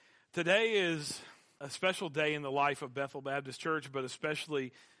Today is a special day in the life of Bethel Baptist Church, but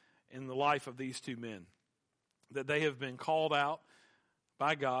especially in the life of these two men. That they have been called out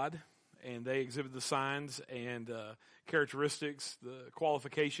by God, and they exhibit the signs and characteristics, the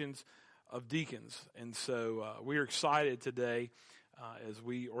qualifications of deacons. And so we are excited today as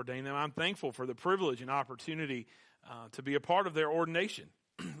we ordain them. I'm thankful for the privilege and opportunity to be a part of their ordination.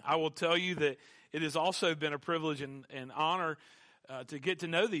 I will tell you that it has also been a privilege and honor to get to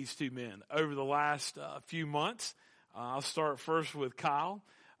know these two men over the last few months. I'll start first with Kyle.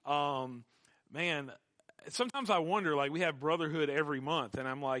 Man, sometimes I wonder, like, we have brotherhood every month, and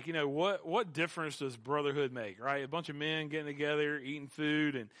I'm like, what difference does brotherhood make, right? A bunch of men getting together, eating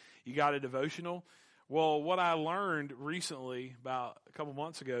food, and you got a devotional. Well, what I learned recently, about a couple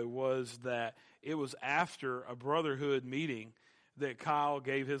months ago, was that it was after a brotherhood meeting that Kyle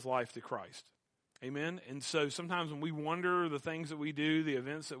gave his life to Christ. Amen. And so sometimes when we wonder the things that we do, the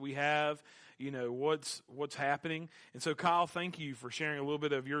events that we have, what's happening. And so, Kyle, thank you for sharing a little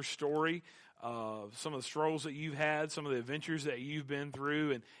bit of your story, some of the struggles that you've had, some of the adventures that you've been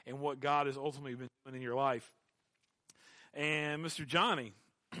through, and what God has ultimately been doing in your life. And Mr. Johnny,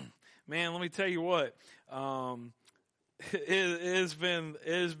 man, let me tell you what, it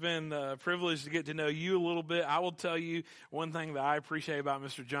has been a privilege to get to know you a little bit. I will tell you one thing that I appreciate about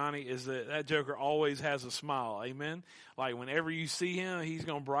Mr. Johnny is that joker always has a smile. Amen. Like, whenever you see him, he's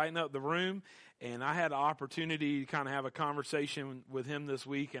going to brighten up the room. And I had an opportunity to kind of have a conversation with him this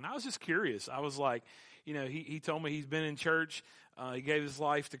week, and I was just curious. I was like, he told me he's been in church. He gave his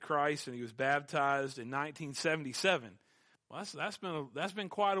life to Christ, and he was baptized in 1977. Well, that's been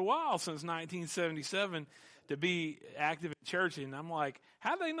quite a while since 1977 to be active in church. And I'm like,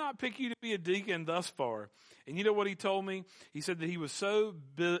 how did they not pick you to be a deacon thus far? And you know what he told me? He said that he was so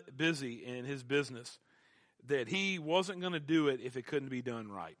busy in his business that he wasn't going to do it if it couldn't be done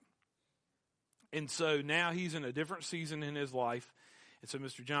right. And so now he's in a different season in his life. And so,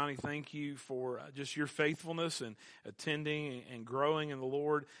 Mr. Johnny, thank you for just your faithfulness and attending and growing in the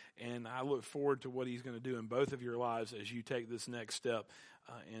Lord. And I look forward to what he's going to do in both of your lives as you take this next step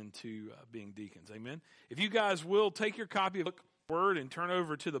into being deacons. Amen. If you guys will, take your copy of the Word and turn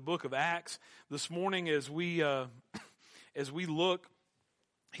over to the book of Acts. This morning as we look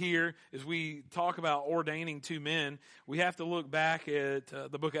here, as we talk about ordaining two men, we have to look back at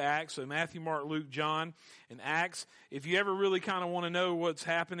the book of Acts. So Matthew, Mark, Luke, John, and Acts. If you ever really kind of want to know what's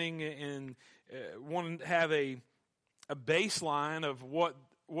happening and want to have a baseline of what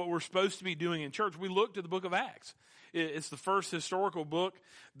we're supposed to be doing in church, we look to the book of Acts. It's the first historical book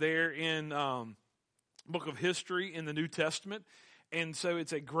there in book of history in the New Testament. And so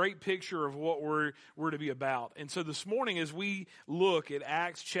it's a great picture of what we're to be about. And so this morning, as we look at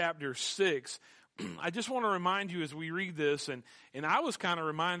Acts chapter 6, I just want to remind you as we read this, and I was kind of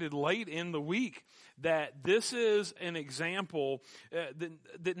reminded late in the week that this is an example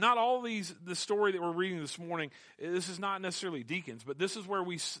that not all the story that we're reading this morning, this is not necessarily deacons, but this is where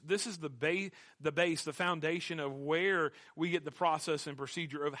this is the base, the foundation of where we get the process and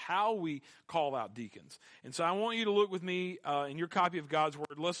procedure of how we call out deacons. And so I want you to look with me in your copy of God's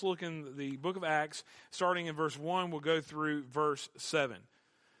Word. Let's look in the book of Acts, starting in verse 1. We'll go through verse 7.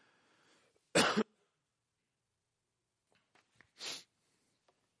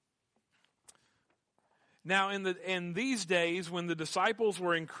 Now, in these days, when the disciples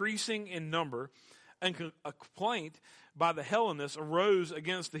were increasing in number, a complaint by the Hellenists arose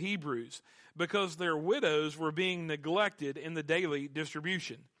against the Hebrews because their widows were being neglected in the daily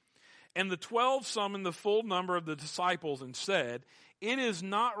distribution. And the 12 summoned the full number of the disciples and said, "It is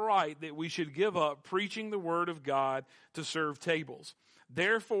not right that we should give up preaching the word of God to serve tables.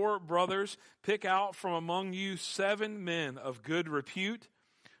 Therefore, brothers, pick out from among you 7 men of good repute,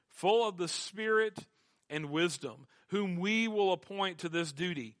 full of the Spirit and wisdom, whom we will appoint to this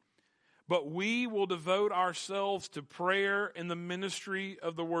duty. But we will devote ourselves to prayer and the ministry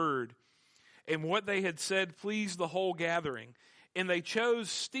of the word." And what they had said pleased the whole gathering. And they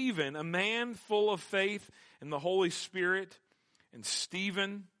chose Stephen, a man full of faith and the Holy Spirit. And they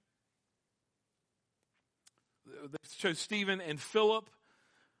chose Stephen and Philip,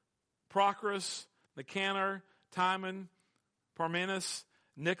 Procrus, Nicanor, Timon, Parmenas,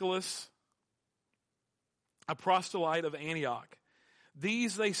 Nicholas, a proselyte of Antioch.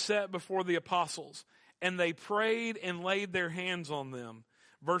 These they set before the apostles, and they prayed and laid their hands on them.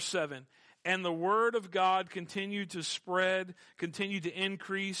 Verse 7, and the word of God continued to spread, continued to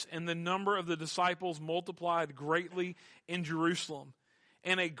increase, and the number of the disciples multiplied greatly in Jerusalem.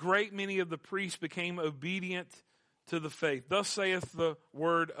 And a great many of the priests became obedient to the faith. Thus saith the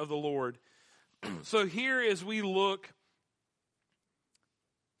word of the Lord. So here as we look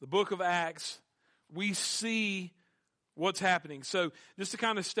the book of Acts, we see what's happening. So just to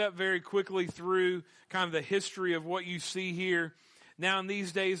kind of step very quickly through kind of the history of what you see here. Now in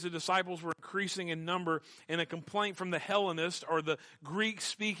these days, the disciples were increasing in number, and a complaint from the Hellenists, or the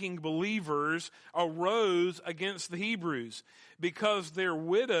Greek-speaking believers, arose against the Hebrews because their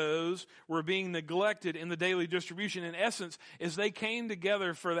widows were being neglected in the daily distribution. In essence, as they came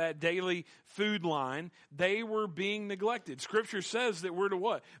together for that daily food line, they were being neglected. Scripture says that we're to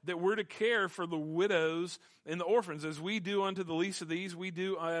what? That we're to care for the widows and the orphans. As we do unto the least of these, we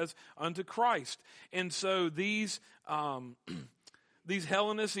do as unto Christ. And so these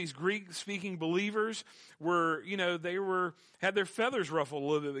Hellenists, these Greek-speaking believers were, they had their feathers ruffled a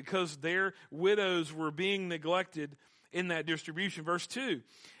little bit because their widows were being neglected in that distribution. Verse 2.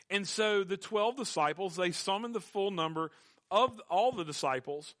 And so the 12 disciples, they summoned the full number of all the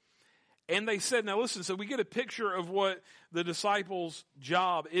disciples, and they said, now listen, so we get a picture of what the disciples'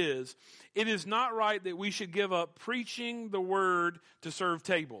 job is. It is not right that we should give up preaching the word to serve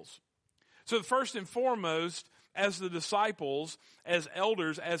tables. So first and foremost, as the disciples, as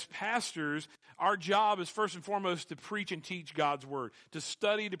elders, as pastors, our job is first and foremost to preach and teach God's word, to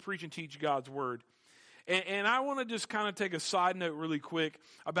study, to preach and teach God's word. And I want to just kind of take a side note really quick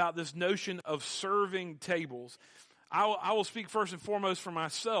about this notion of serving tables. I will speak first and foremost for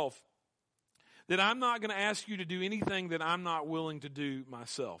myself, that I'm not going to ask you to do anything that I'm not willing to do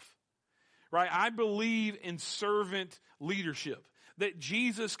myself. Right? I believe in servant leadership, that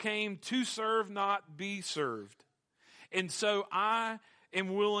Jesus came to serve, not be served. And so I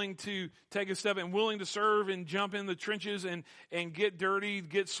am willing to take a step and willing to serve and jump in the trenches and get dirty,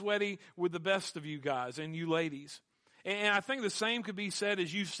 get sweaty with the best of you guys and you ladies. And I think the same could be said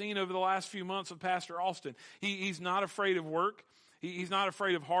as you've seen over the last few months of Pastor Austin. He's not afraid of work. He's not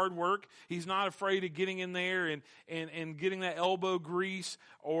afraid of hard work. He's not afraid of getting in there and getting that elbow grease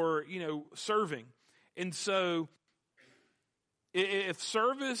or, serving. And so if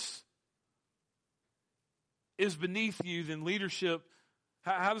service is beneath you, then leadership,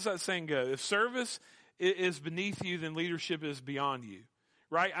 how does that saying go? If service is beneath you, then leadership is beyond you.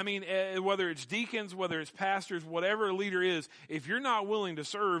 Right? I mean, whether it's deacons, whether it's pastors, whatever a leader is, if you're not willing to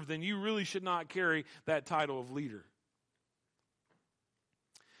serve, then you really should not carry that title of leader.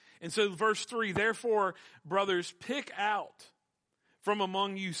 And so verse 3, therefore, brothers, pick out from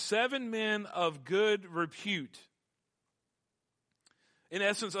among you 7 men of good repute. In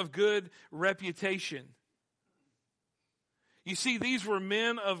essence, of good reputation. You see, these were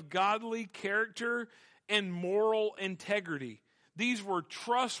men of godly character and moral integrity. These were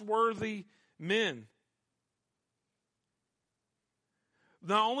trustworthy men.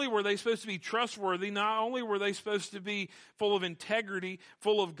 Not only were they supposed to be trustworthy, not only were they supposed to be full of integrity,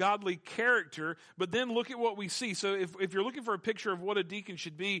 full of godly character, but then look at what we see. So if you're looking for a picture of what a deacon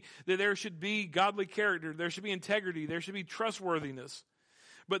should be, that there should be godly character, there should be integrity, there should be trustworthiness.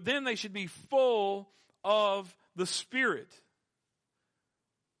 But then they should be full of the Spirit.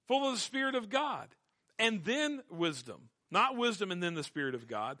 Full of the Spirit of God. And then wisdom. Not wisdom and then the Spirit of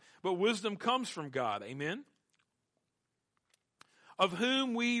God, but wisdom comes from God. Amen? Of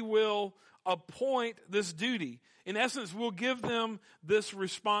whom we will appoint this duty. In essence, we'll give them this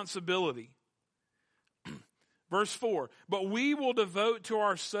responsibility. Verse 4, but we will devote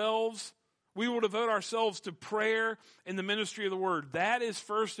ourselves to prayer and the ministry of the word. That is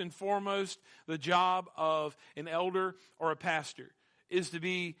first and foremost the job of an elder or a pastor, is to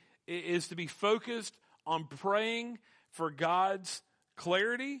be focused on praying for God's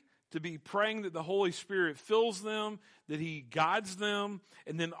clarity, to be praying that the Holy Spirit fills them, that He guides them,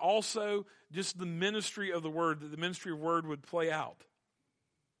 and then also just the ministry of the Word, that the ministry of Word would play out.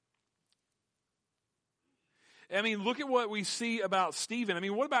 I mean, look at what we see about Stephen. I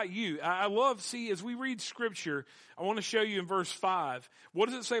mean, what about you? I love, as we read Scripture, I want to show you in verse 5. What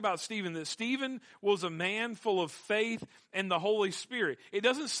does it say about Stephen? That Stephen was a man full of faith and the Holy Spirit. It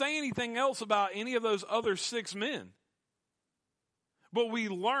doesn't say anything else about any of those other 6 men. But we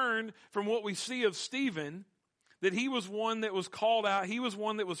learn from what we see of Stephen that he was one that was called out, he was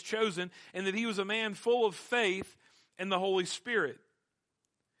one that was chosen, and that he was a man full of faith and the Holy Spirit.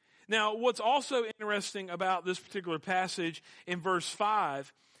 Now, what's also interesting about this particular passage in verse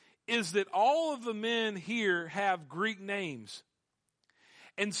 5 is that all of the men here have Greek names.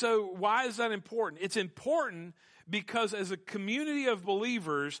 And so why is that important? It's important because as a community of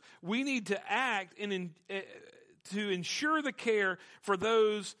believers, we need to act to ensure the care for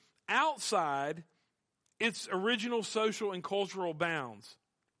those outside its original social and cultural bounds.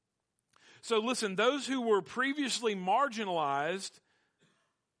 So listen, those who were previously marginalized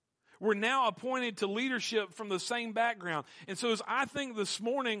were now appointed to leadership from the same background. And so as I think this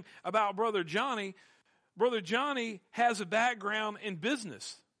morning about Brother Johnny has a background in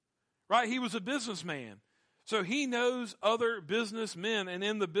business, right? He was a businessman. So he knows other businessmen and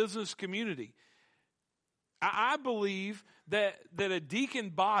in the business community. I believe that a deacon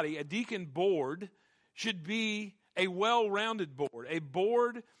body, a deacon board, should be a well-rounded board, a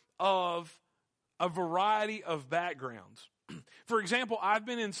board of a variety of backgrounds. For example, I've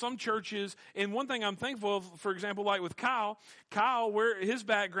been in some churches, and one thing I'm thankful of, for example, like with Kyle, where his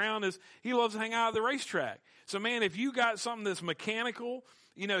background is, he loves to hang out at the racetrack. So, man, if you got something that's mechanical,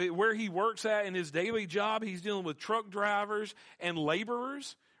 you know, where he works at in his daily job, he's dealing with truck drivers and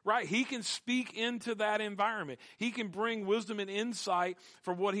laborers, right? He can speak into that environment. He can bring wisdom and insight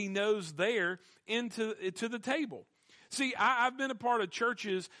from what he knows there to the table. See, I've been a part of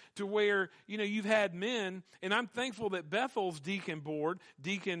churches to where, you know, you've had men, and I'm thankful that Bethel's deacon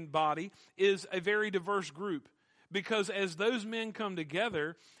body is a very diverse group. Because as those men come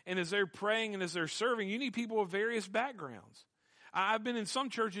together, and as they're praying and as they're serving, you need people of various backgrounds. I've been in some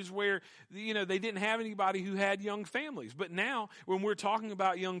churches where, you know, they didn't have anybody who had young families. But now, when we're talking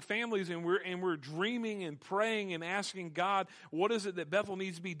about young families and we're dreaming and praying and asking God, what is it that Bethel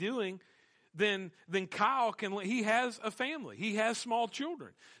needs to be doing? Then Kyle he has a family. He has small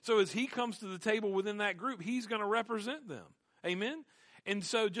children. So as he comes to the table within that group, he's going to represent them. Amen? And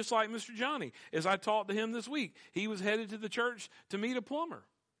so just like Mr. Johnny, as I talked to him this week, he was headed to the church to meet a plumber.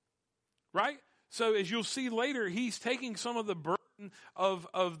 Right? So as you'll see later, he's taking some of the burden of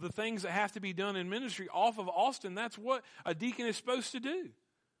the things that have to be done in ministry off of Austin. That's what a deacon is supposed to do.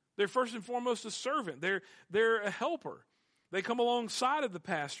 They're first and foremost a servant. They're a helper. They come alongside of the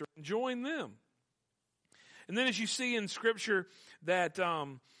pastor and join them. And then as you see in Scripture that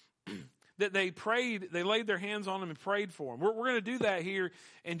that they prayed, they laid their hands on them and prayed for them. We're going to do that here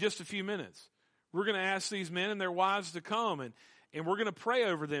in just a few minutes. We're going to ask these men and their wives to come, and we're going to pray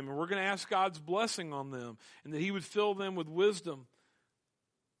over them, and we're going to ask God's blessing on them, and that He would fill them with wisdom,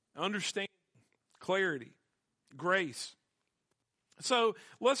 understanding, clarity, grace. So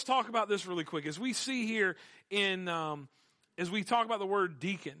let's talk about this really quick. As we see here as we talk about the word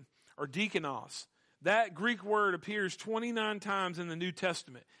deacon or deakonos, that Greek word appears 29 times in the New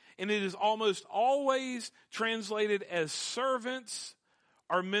Testament. And it is almost always translated as servants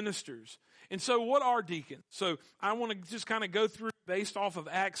or ministers. And so what are deacons? So I want to just kind of go through based off of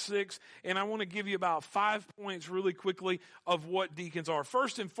Acts 6, and I want to give you about 5 points really quickly of what deacons are.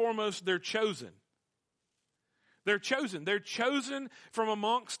 First and foremost, they're chosen. They're chosen. They're chosen from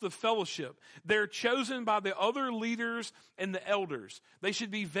amongst the fellowship. They're chosen by the other leaders and the elders. They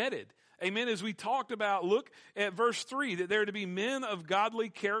should be vetted. Amen. As we talked about, look at verse 3, that they're to be men of godly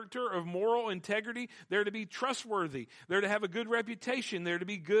character, of moral integrity. They're to be trustworthy. They're to have a good reputation. They're to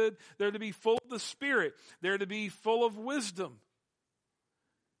be good. They're to be full of the Spirit. They're to be full of wisdom.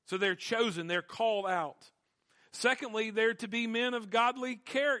 So they're chosen. They're called out. Secondly, they're to be men of godly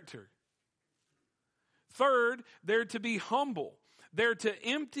character. Third, they're to be humble. They're to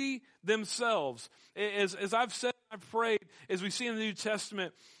empty themselves. As I've said, I've prayed, as we see in the New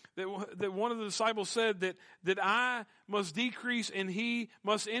Testament, that one of the disciples said that I must decrease and he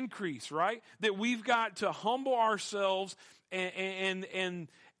must increase, right? That we've got to humble ourselves and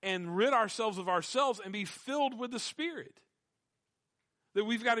rid ourselves of ourselves and be filled with the Spirit. That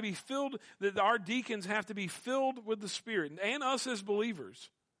we've got to be filled, that our deacons have to be filled with the Spirit, and us as believers.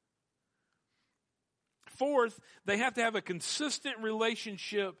 Fourth, they have to have a consistent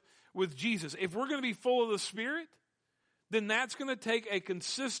relationship with Jesus. If we're going to be full of the Spirit, then that's going to take a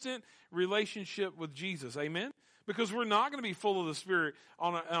consistent relationship with Jesus. Amen? Because we're not going to be full of the Spirit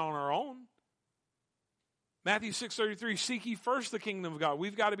on our own. Matthew 6:33, seek ye first the kingdom of God.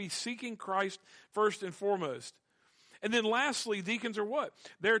 We've got to be seeking Christ first and foremost. And then lastly, deacons are what?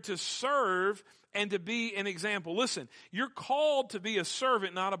 They're to serve and to be an example. Listen, you're called to be a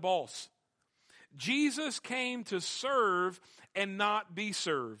servant, not a boss. Jesus came to serve and not be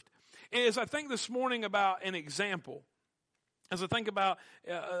served. And as I think this morning about an example, as I think about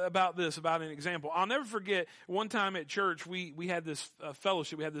an example, I'll never forget one time at church we had this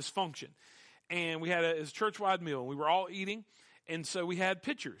fellowship, we had this function, and we had a church-wide meal, and we were all eating, and so we had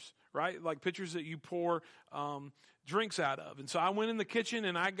pitchers, right? Like pitchers that you pour drinks out of. And so I went in the kitchen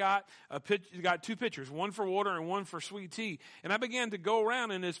and I got two pitchers, one for water and one for sweet tea. And I began to go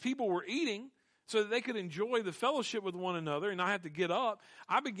around, and as people were eating, so that they could enjoy the fellowship with one another and not have to get up,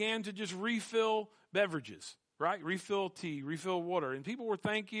 I began to just refill beverages, right? Refill tea, refill water. And people were,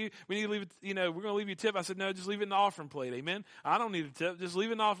 thank you. We need to leave it, we're going to leave you a tip. I said, no, just leave it in the offering plate. Amen. I don't need a tip. Just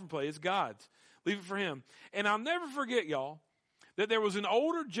leave it in the offering plate. It's God's. Leave it for Him. And I'll never forget, y'all, that there was an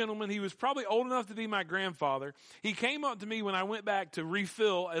older gentleman. He was probably old enough to be my grandfather. He came up to me when I went back to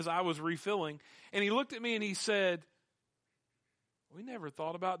refill as I was refilling, and he looked at me and he said, "We never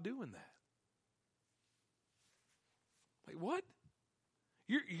thought about doing that." Like, what?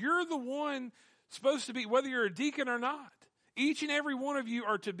 You're the one supposed to be, whether you're a deacon or not. Each and every one of you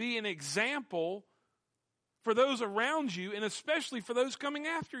are to be an example for those around you, and especially for those coming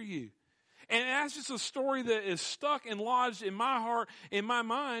after you. And that's just a story that is stuck and lodged in my heart, in my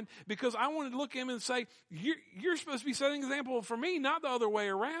mind, because I wanted to look at him and say, you're supposed to be setting an example for me, not the other way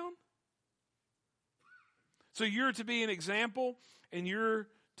around. So you're to be an example, and you're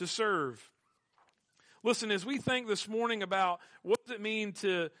to serve. Listen, as we think this morning about what does it mean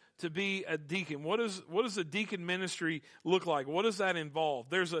to be a deacon, what does a deacon ministry look like? What does that involve?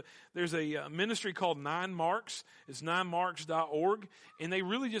 There's a ministry called 9 Marks. It's 9marks.org, and they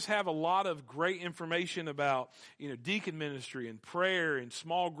really just have a lot of great information about deacon ministry and prayer and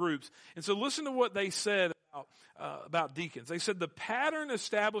small groups. And so listen to what they said about deacons. They said the pattern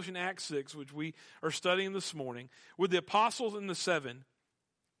established in Acts 6, which we are studying this morning, with the apostles and the 7.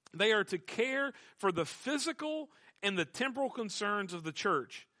 They are to care for the physical and the temporal concerns of the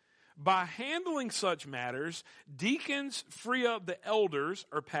church. By handling such matters, deacons free up the elders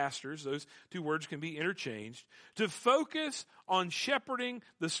or pastors, those two words can be interchanged, to focus on shepherding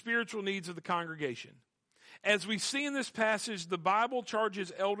the spiritual needs of the congregation. As we see in this passage, the Bible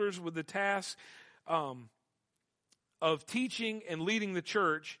charges elders with the task of teaching and leading the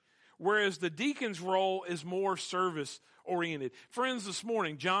church, whereas the deacon's role is more service-oriented. Friends, this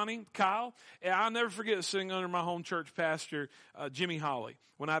morning, Johnny, Kyle, I'll never forget sitting under my home church pastor, Jimmy Holly,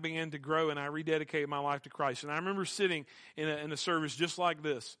 when I began to grow and I rededicated my life to Christ. And I remember sitting in a service just like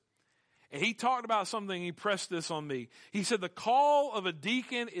this. And he talked about something, he pressed this on me. He said the call of a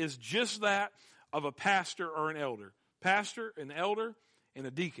deacon is just that of a pastor or an elder. Pastor, an elder, and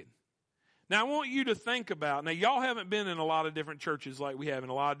a deacon. Now, I want you to think about, now y'all haven't been in a lot of different churches like we have in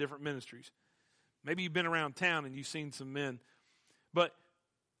a lot of different ministries. Maybe you've been around town and you've seen some men. But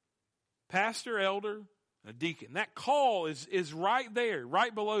pastor, elder, a deacon, that call is right there,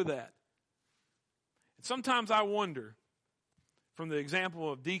 right below that. And sometimes I wonder, from the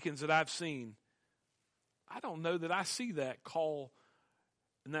example of deacons that I've seen, I don't know that I see that call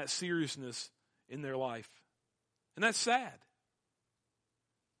and that seriousness in their life. And that's sad.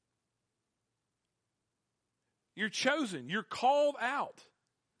 You're chosen. You're called out.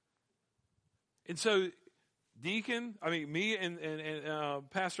 And so, deacon, me and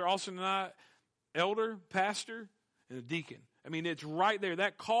Pastor Austin and I, elder, pastor, and a deacon. It's right there.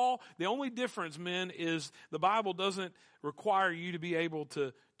 That call, the only difference, men, is the Bible doesn't require you to be able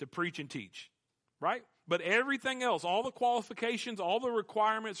to preach and teach. Right? But everything else, all the qualifications, all the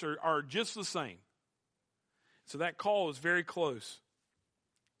requirements are just the same. So that call is very close.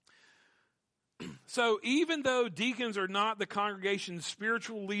 So even though deacons are not the congregation's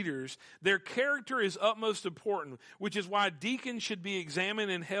spiritual leaders, their character is utmost important, which is why deacons should be examined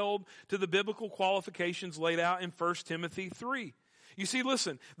and held to the biblical qualifications laid out in 1 Timothy 3. You see,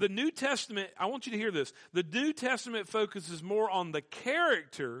 listen, the New Testament, I want you to hear this, the New Testament focuses more on the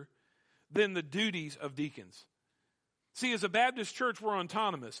character than the duties of deacons. See, as a Baptist church, we're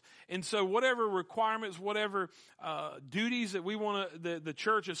autonomous. And so whatever requirements, whatever duties that we want to, the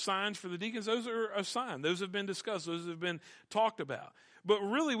church assigns for the deacons, those are assigned. Those have been discussed. Those have been talked about. But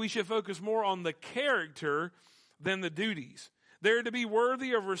really, we should focus more on the character than the duties. They're to be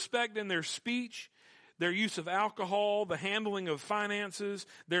worthy of respect in their speech, their use of alcohol, the handling of finances,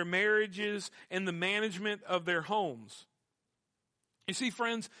 their marriages, and the management of their homes. You see,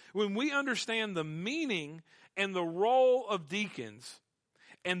 friends, when we understand the meaning and the role of deacons,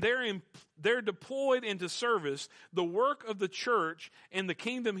 and they're deployed into service, the work of the church and the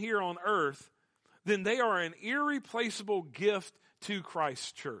kingdom here on earth, then they are an irreplaceable gift to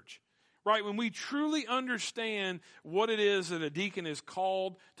Christ's church. Right? When we truly understand what it is that a deacon is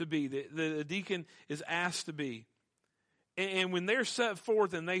called to be, that a deacon is asked to be, and when they're set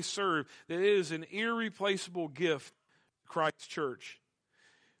forth and they serve, that it is an irreplaceable gift to Christ's church.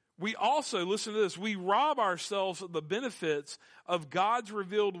 We also, listen to this, we rob ourselves of the benefits of God's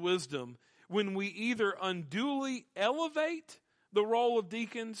revealed wisdom when we either unduly elevate the role of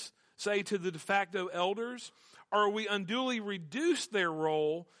deacons, say to the de facto elders, or we unduly reduce their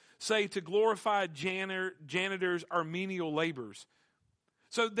role, say to glorified janitors or menial laborers.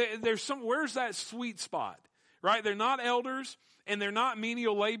 So there's where's that sweet spot, right? They're not elders and they're not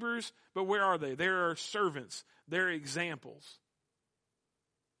menial laborers, but where are they? They're servants. They're examples.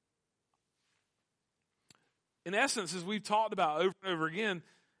 In essence, as we've talked about over and over again,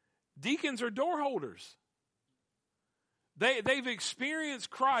 deacons are door holders. They've experienced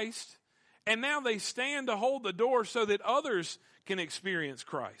Christ, and now they stand to hold the door so that others can experience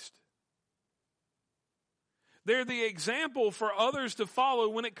Christ. They're the example for others to follow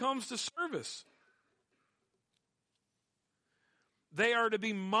when it comes to service. They are to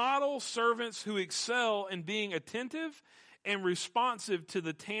be model servants who excel in being attentive and responsive to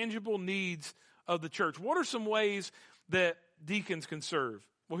the tangible needs of the church. What are some ways that deacons can serve?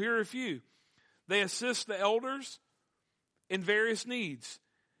 Well, here are a few. They assist the elders in various needs.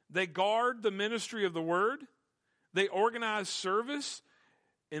 They guard the ministry of the word. They organize service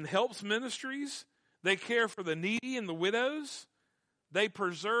and helps ministries. They care for the needy and the widows. They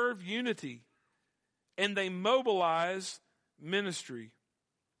preserve unity. And they mobilize ministry.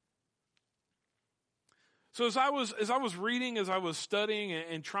 So as I was reading, as I was studying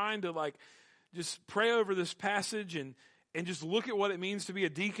and trying to just pray over this passage and just look at what it means to be a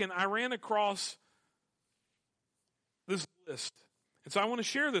deacon, I ran across this list. And so I want to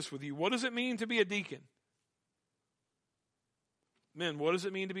share this with you. What does it mean to be a deacon? Men, what does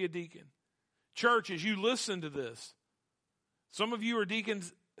it mean to be a deacon? Church, as you listen to this, some of you are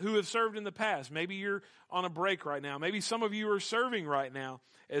deacons who have served in the past. Maybe you're on a break right now. Maybe some of you are serving right now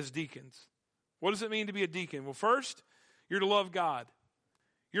as deacons. What does it mean to be a deacon? Well, first, you're to love God.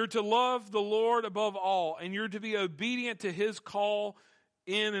 You're to love the Lord above all, and you're to be obedient to His call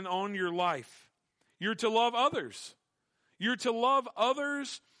in and on your life. You're to love others. You're to love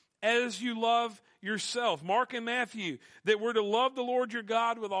others as you love yourself. Mark and Matthew, that we're to love the Lord your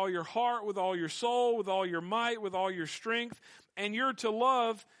God with all your heart, with all your soul, with all your might, with all your strength, and you're to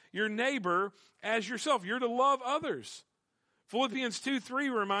love your neighbor as yourself. You're to love others. Philippians 2:3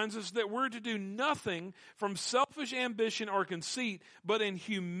 reminds us that we're to do nothing from selfish ambition or conceit, but in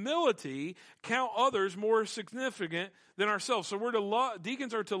humility count others more significant than ourselves. So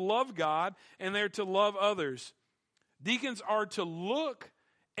deacons are to love God, and they're to love others. Deacons are to look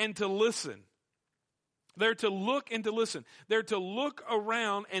and to listen. They're to look and to listen. They're to look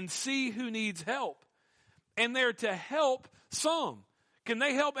around and see who needs help. And they're to help some. Can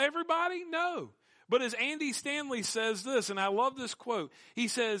they help everybody? No. But as Andy Stanley says this, and I love this quote, he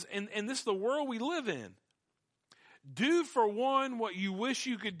says, and this is the world we live in, do for one what you wish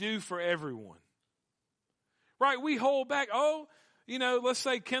you could do for everyone. Right? We hold back, let's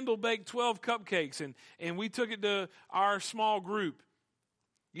say Kendall baked 12 cupcakes and we took it to our small group,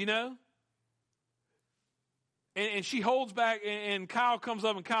 And she holds back, and Kyle comes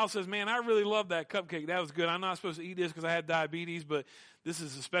up, and Kyle says, man, I really love that cupcake. That was good. I'm not supposed to eat this because I had diabetes, but this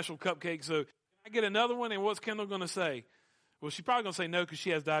is a special cupcake. So can I get another one? And what's Kendall going to say? Well, she's probably going to say no because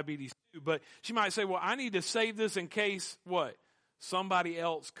she has diabetes too. But she might say, well, I need to save this in case, what? Somebody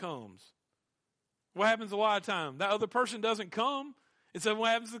else comes. What happens a lot of times? That other person doesn't come. And so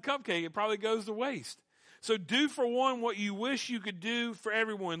what happens to the cupcake? It probably goes to waste. So do for one what you wish you could do for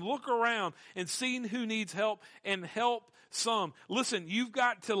everyone. Look around and see who needs help and help some. Listen, you've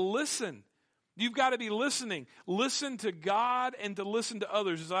got to listen. You've got to be listening. Listen to God and to listen to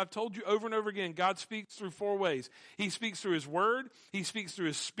others. As I've told you over and over again, God speaks through 4 ways. He speaks through His Word. He speaks through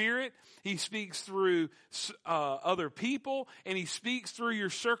His Spirit. He speaks through other people. And He speaks through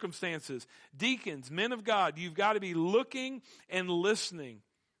your circumstances. Deacons, men of God, you've got to be looking and listening.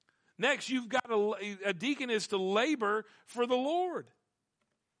 Next, a deacon is to labor for the Lord.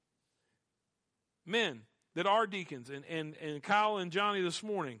 Men that are deacons, and Kyle and Johnny this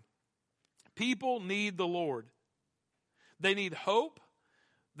morning, people need the Lord. They need hope.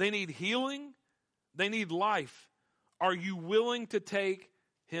 They need healing. They need life. Are you willing to take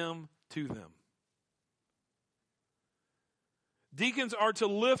Him to them? Deacons are to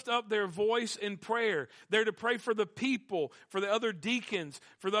lift up their voice in prayer. They're to pray for the people, for the other deacons,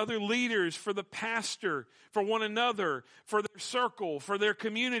 for the other leaders, for the pastor, for one another, for their circle, for their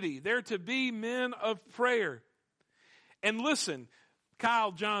community. They're to be men of prayer. And listen,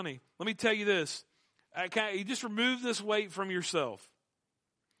 Kyle, Johnny, let me tell you this. You just remove this weight from yourself.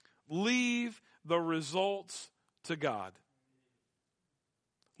 Leave the results to God.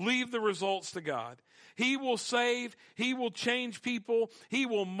 Leave the results to God. He will save. He will change people. He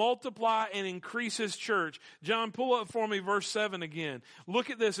will multiply and increase His church. John, pull up for me verse 7 again. Look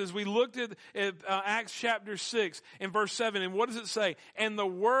at this as we looked at Acts chapter 6 and verse 7. And what does it say? And the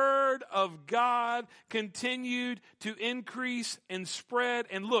word of God continued to increase and spread.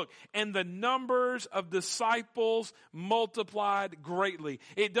 And look, and the numbers of disciples multiplied greatly.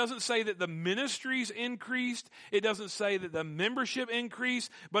 It doesn't say that the ministries increased. It doesn't say that the membership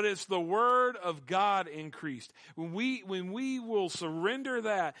increased, but it's the word of God increased. When we will surrender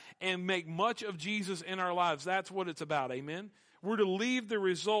that and make much of Jesus in our lives, that's what it's about. Amen. We're to leave the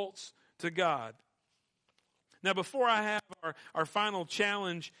results to God. Now, before I have our final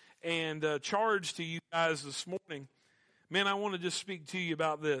challenge and charge to you guys this morning, man, I want to just speak to you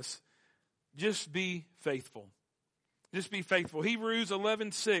about this. Just be faithful. Just be faithful. Hebrews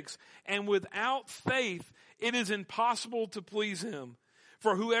 11:6, and without faith it is impossible to please him.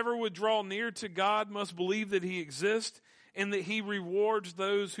 For whoever would draw near to God must believe that he exists and that he rewards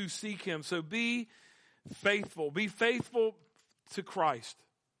those who seek him. So be faithful. Be faithful to Christ.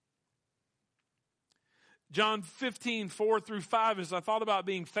 John 15:4-5, as I thought about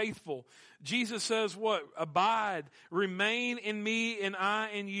being faithful, Jesus says what? Abide, remain in me and I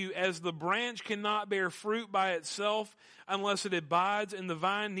in you. As the branch cannot bear fruit by itself unless it abides in the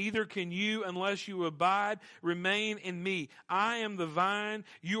vine, neither can you unless you abide. Remain in me. I am the vine,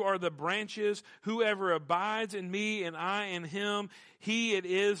 you are the branches. Whoever abides in me and I in him, he it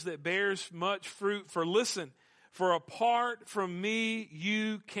is that bears much fruit. For listen, for apart from me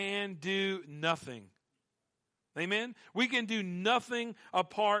you can do nothing. Amen? We can do nothing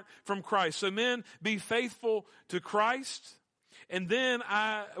apart from Christ. So men, be faithful to Christ. And then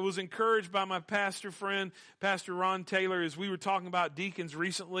I was encouraged by my pastor friend, Pastor Ron Taylor, as we were talking about deacons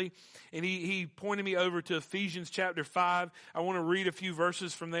recently. And he pointed me over to Ephesians chapter 5. I want to read a few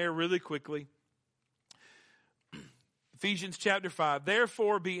verses from there really quickly. Ephesians chapter 5,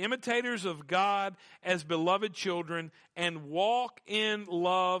 therefore be imitators of God as beloved children and walk in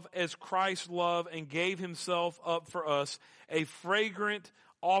love as Christ loved and gave himself up for us, a fragrant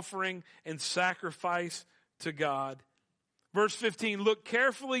offering and sacrifice to God. Verse 15, look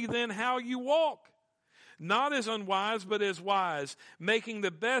carefully then how you walk, not as unwise but as wise, making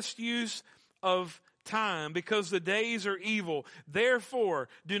the best use of time because the days are evil. Therefore,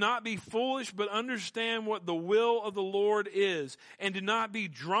 do not be foolish, but understand what the will of the Lord is. And do not be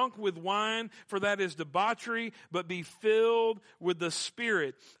drunk with wine, for that is debauchery, but be filled with the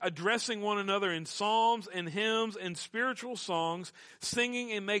Spirit, addressing one another in psalms and hymns and spiritual songs,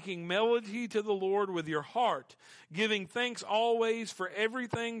 singing and making melody to the Lord with your heart, giving thanks always for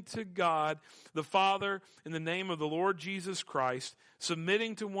everything to God the Father in the name of the Lord Jesus Christ,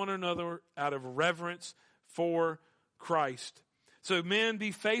 submitting to one another out of reverence for Christ. So men,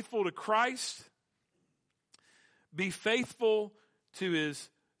 be faithful to Christ. Be faithful to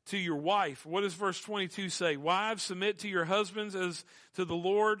your wife. What does verse 22 say? Wives, submit to your husbands as to the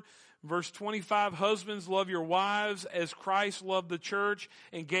Lord. Verse 25, husbands, love your wives as Christ loved the church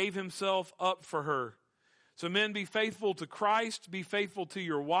and gave himself up for her. So men, be faithful to Christ, be faithful to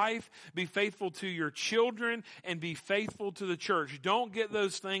your wife, be faithful to your children, and be faithful to the church. Don't get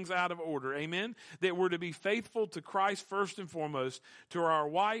those things out of order, amen? That we're to be faithful to Christ first and foremost, to our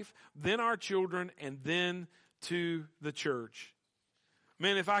wife, then our children, and then to the church.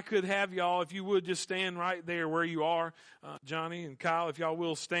 Man, if I could have y'all, if you would just stand right there where you are, Johnny and Kyle, if y'all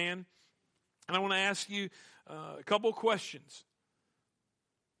will stand. And I want to ask you a couple questions.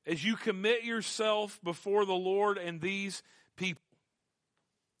 As you commit yourself before the Lord and these people,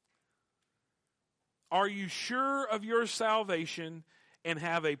 are you sure of your salvation and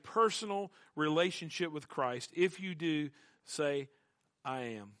have a personal relationship with Christ? If you do, say, I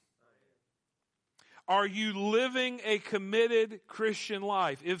am. Are you living a committed Christian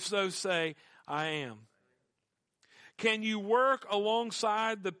life? If so, say, I am. Can you work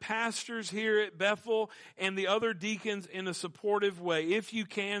alongside the pastors here at Bethel and the other deacons in a supportive way? If you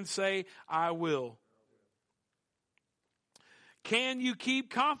can, say, I will. Can you keep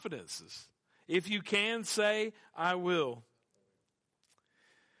confidences? If you can, say, I will.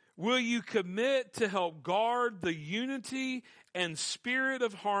 Will you commit to help guard the unity and spirit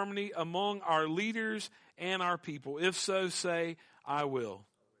of harmony among our leaders and our people? If so, say, I will.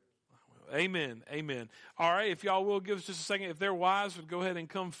 Amen. Amen. All right, if y'all will give us just a second. If their wives would go ahead and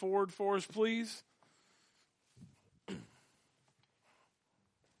come forward for us, please.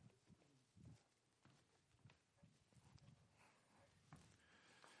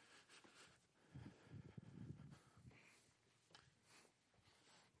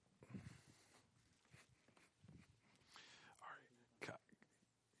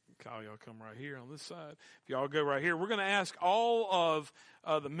 Kyle, y'all come right here on this side. If y'all go right here, we're going to ask all of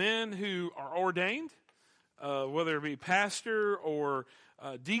the men who are ordained, whether it be pastor or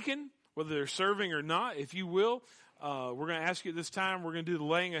deacon, whether they're serving or not, if you will. We're going to ask you at this time, we're going to do the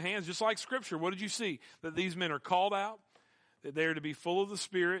laying of hands, just like Scripture. What did you see? That these men are called out, that they are to be full of the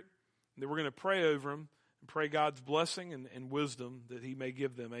Spirit, and that we're going to pray over them and pray God's blessing and wisdom that He may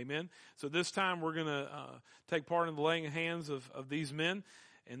give them. Amen. So this time we're going to take part in the laying of hands of these men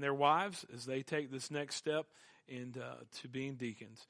and their wives as they take this next step into being deacons.